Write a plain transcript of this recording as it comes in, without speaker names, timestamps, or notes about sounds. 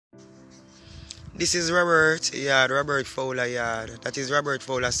This is Robert yard, Robert Fowler yard. That is Robert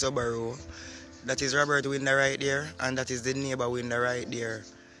Fowler Subaru. That is Robert window right there, and that is the neighbor window right there.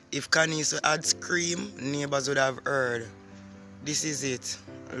 If Khanice had screamed, neighbors would have heard. This is it.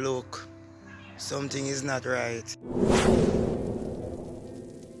 Look, something is not right.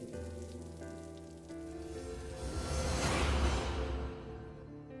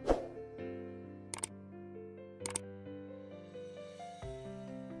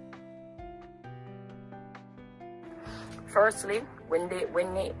 Firstly, when they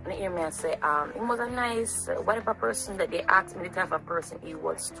hear me say, it was a nice, whatever person that they asked me the type of person he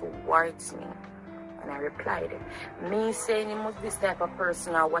was towards me. And I replied, me saying he was this type of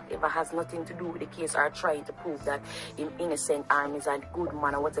person or whatever has nothing to do with the case or trying to prove that him innocent or is a good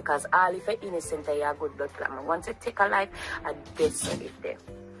man or what, because all if you're innocent you're a good blood clot. Once you take a life, I death it there.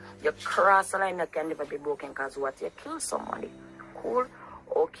 You cross a line that can never be broken because what, you kill somebody. Cool?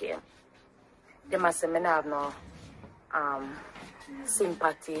 Okay. They must say, I have no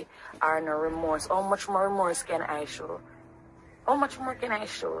sympathy or no remorse. How much more remorse can I show? How much more can I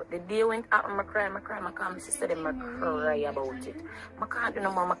show? The day when I cry, I call my sister, them I cry about it. I can't do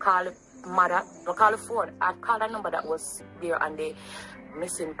no more. I call the mother, I call the phone. I call a number that was there and the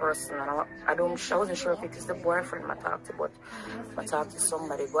missing person. And I wasn't sure if it is the boyfriend I talked to, but I talked to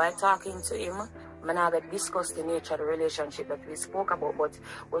somebody. While talking to him, I now discussed the nature of the relationship that we spoke about. But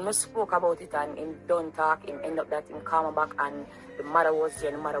when we spoke about it and him done talk, him end up that him come back and the mother was there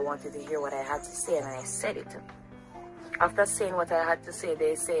and the mother wanted to hear what I had to say and I said it. After saying what I had to say,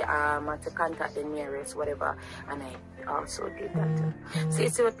 they say to contact the nearest, whatever, and I also did that.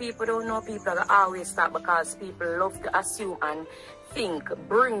 See what people don't know, people always talk because people love to assume and think,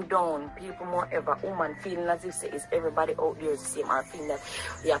 bring down people more ever. Woman feeling as if say is everybody out there is the same, or feeling that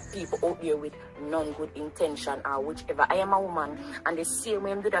we have people out there with non-good intention or whichever. I am a woman, and the same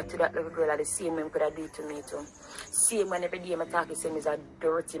way I do that to that little girl, or the same way I could have do to me too. Same when every day I talk to him is a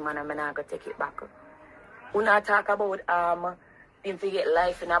dirty man and I'm not going to take it back. When I talk about him to get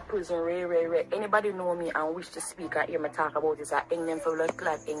life in a prison, rare. Anybody know me and wish to speak and hear me talk about this, I hang them for blood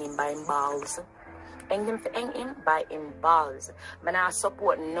clot, hang him by him balls. Hang him by him balls. I not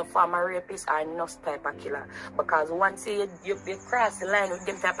support no former rapist or no type of killer. Because once you cross the line with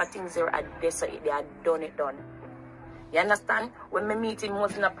them type of things, they are done. You understand? When I meet him,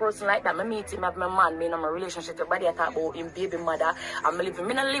 wasn't a person like that. I meet him, have my man, me in my relationship, everybody I talk about him, baby mother. I'm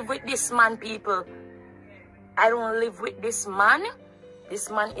living. I don't live with this man, people. I don't live with this man.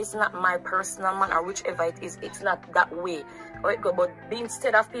 This man is not my personal man or whichever it is. It's not that way. But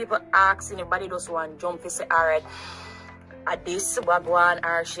instead of people asking, everybody just want to jump and say, alright, at this, wagwan,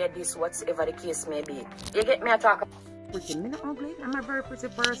 or share this, whatever the case may be. You get me? I talk about pretty. I'm not ugly. I'm a very pretty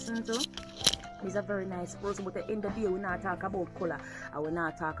person too. He's a very nice person, but at the end of the day, we not talk about color. I will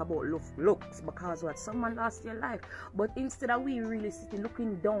not talk about looks because what someone lost their life. But instead of we really sitting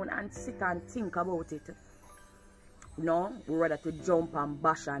looking down and sit and think about it. No, we rather to jump and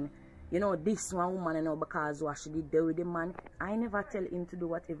bash and this one woman because what she did there with the man. I never tell him to do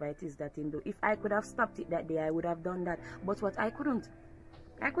whatever it is that he do. If I could have stopped it that day, I would have done that. But what I couldn't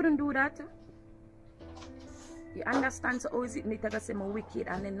do that. You understand? So how is it me to say I'm wicked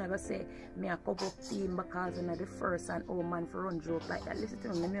and then I say me a cover up team because I'm the first and old man for run joke like that. Listen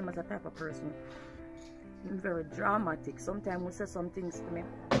to me, I'm as a type of person. I'm very dramatic. Sometimes we say some things to me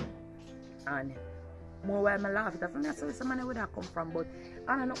and more while I laugh it from me, I say someone where that come from, but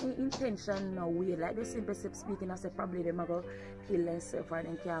I don't know intention no way. Like they simply speaking, I say probably they might go kill themselves or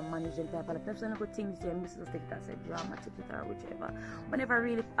they can't manage them type of stuff. So I go things to them, Mrs. Take it as a dramatic it or whichever. Whenever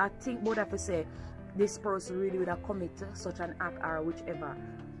really I think about that, I say this person really would have commit such an act or whichever.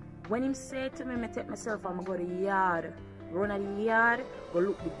 When him say to me, I take myself and I go to the yard. Run at the yard, go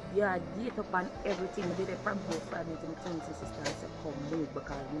look the yard, gate up and everything. I did a probably 5 minutes and 10 sister and said, come move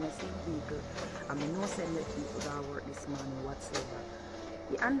because I see people and I know send the people that work this morning whatsoever.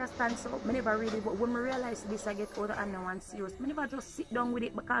 You understand? So I never really, but when I realize this, I get other and now and serious. I never just sit down with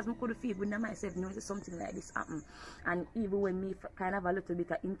it because I could feel within myself, something like this happen. And even when me kind of have a little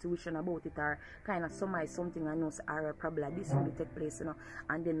bit of intuition about it or kind of surmise something I know, so probably like this will take place,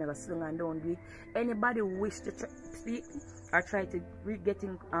 and then never slung and don't do it. Anybody wish to speak or try to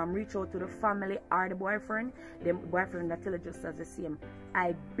reach out to the family or the boyfriend that tell it just as the same.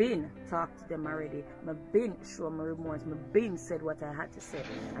 I've been talked to them already. I've been shown my remorse. I've been said what I had to say.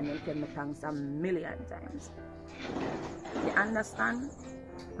 And then tell me thanks a million times. You understand?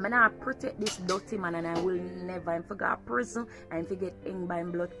 I not protect this dirty man and I will never forget prison and forget hang by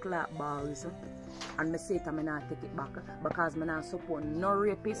blood clot balls. And I say it, I not take it back because I not support no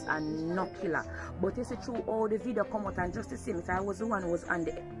rapist and no killer. But you see through all the video come out and just the same, if I was the one who was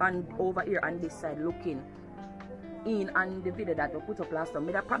over here on this side looking in on the video that we put up last time,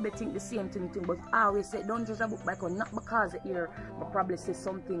 I probably think the same thing too, but I always say don't judge a book by cover, not because here I probably say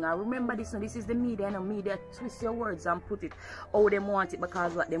something. I remember this, and this is the media, and the media twist your words and put it how they want it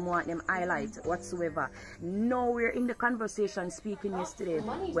because what they want them highlight whatsoever. Nowhere in the conversation speaking yesterday,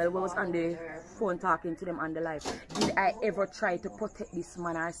 well, we was on the phone talking to them on the live, did I ever try to protect this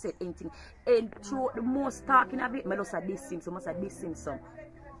man or say anything? And throughout the most talking of it, I just diss him, so I diss him some.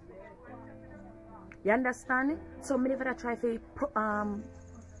 You understand? So I never try to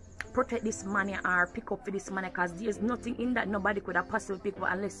protect this money or pick up for this money because there's nothing in that nobody could have possibly pick up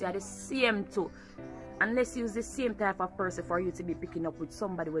unless you are the same too. Unless you use the same type of person for you to be picking up with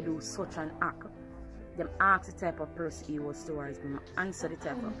somebody who do such an act. Them ask the type of person he was towards me, answer the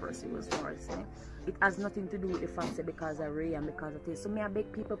type of person he was towards me. It has nothing to do with the fact because I Ray and because of this. So may I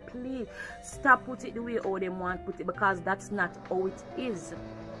beg people, please stop put it the way how they want put it because that's not how it is.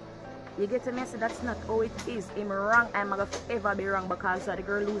 You get a message? That's not how it is. I'm wrong. I'm not going to ever be wrong because the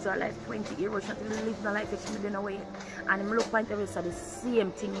girl lose her life 20 years. She not live her life that she didn't know it. And I'm look point of the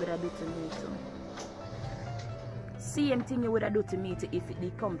same thing you would have do to me too. Same thing you would have do to me too if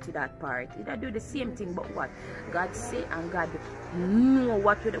it come to that part. You'd have do the same thing, but what? God say and God know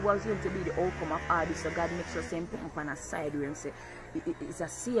what was going to be the outcome of all this. So God makes sure same put up on a side where and say it's a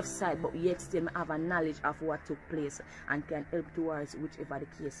safe side, but yet still have a knowledge of what took place and can help towards whichever the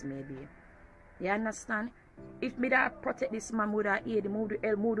case may be. You understand? If me that protect this man, would I aid him, would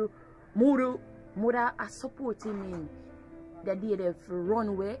I support him in the day they run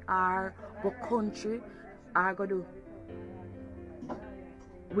away or go country or go do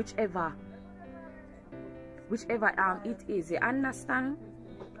whichever it is. You understand?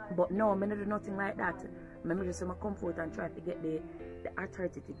 But no, I don't do nothing like that. I just come forth and try to get the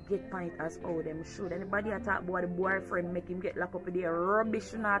authority to get point as how them should. Anybody talk about the boyfriend make him get locked up with their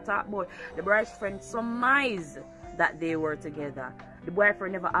rubbish, not talk about the boyfriend surmise that they were together. The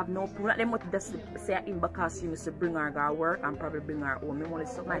boyfriend never have no proof. Not them what just say him because he used to bring her to work and probably bring her home.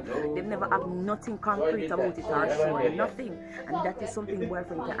 They never have nothing concrete about it or show nothing. And that is something the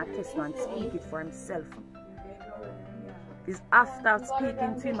boyfriend can attest to and speak it for himself. Is after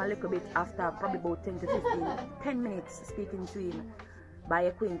speaking to him a little bit, after probably about 10 to 10 minutes speaking to him by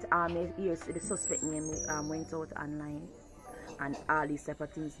a quaint ears, the suspect name went out online and all these type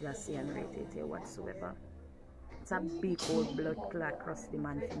of things they are saying rated whatsoever. It's a big old blood clot across the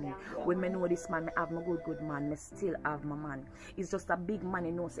man for me. When I know this man, I have my good man, I still have my man. It's just a big man,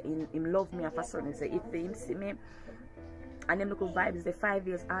 he knows him love me for certain. So if him see me and them local vibes, the 5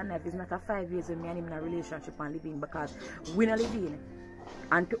 years and if it's not a 5 years with me and him in a relationship and living because we not living.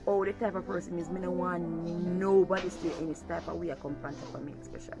 And to all the type of person is, me no want nobody stay in this type of way come for me,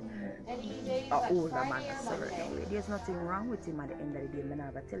 especially an older man a certain way. There's nothing wrong with him at the end of the day. I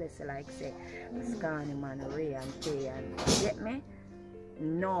never tell us like say Scarny man, Ray and Tay and get me?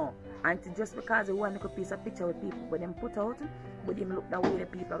 No. And just because you want to make a piece of picture with people but them put out, but him look that way the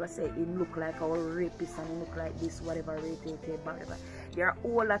people are say him look like a rapist and he look like this, whatever, whatever. There are a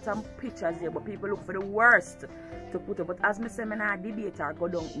whole lot of pictures there, but people look for the worst to put up. But as me say, I not debate or go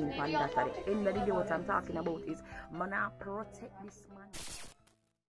down in on that. At the end of the day, what I'm talking about is, I not protect this man.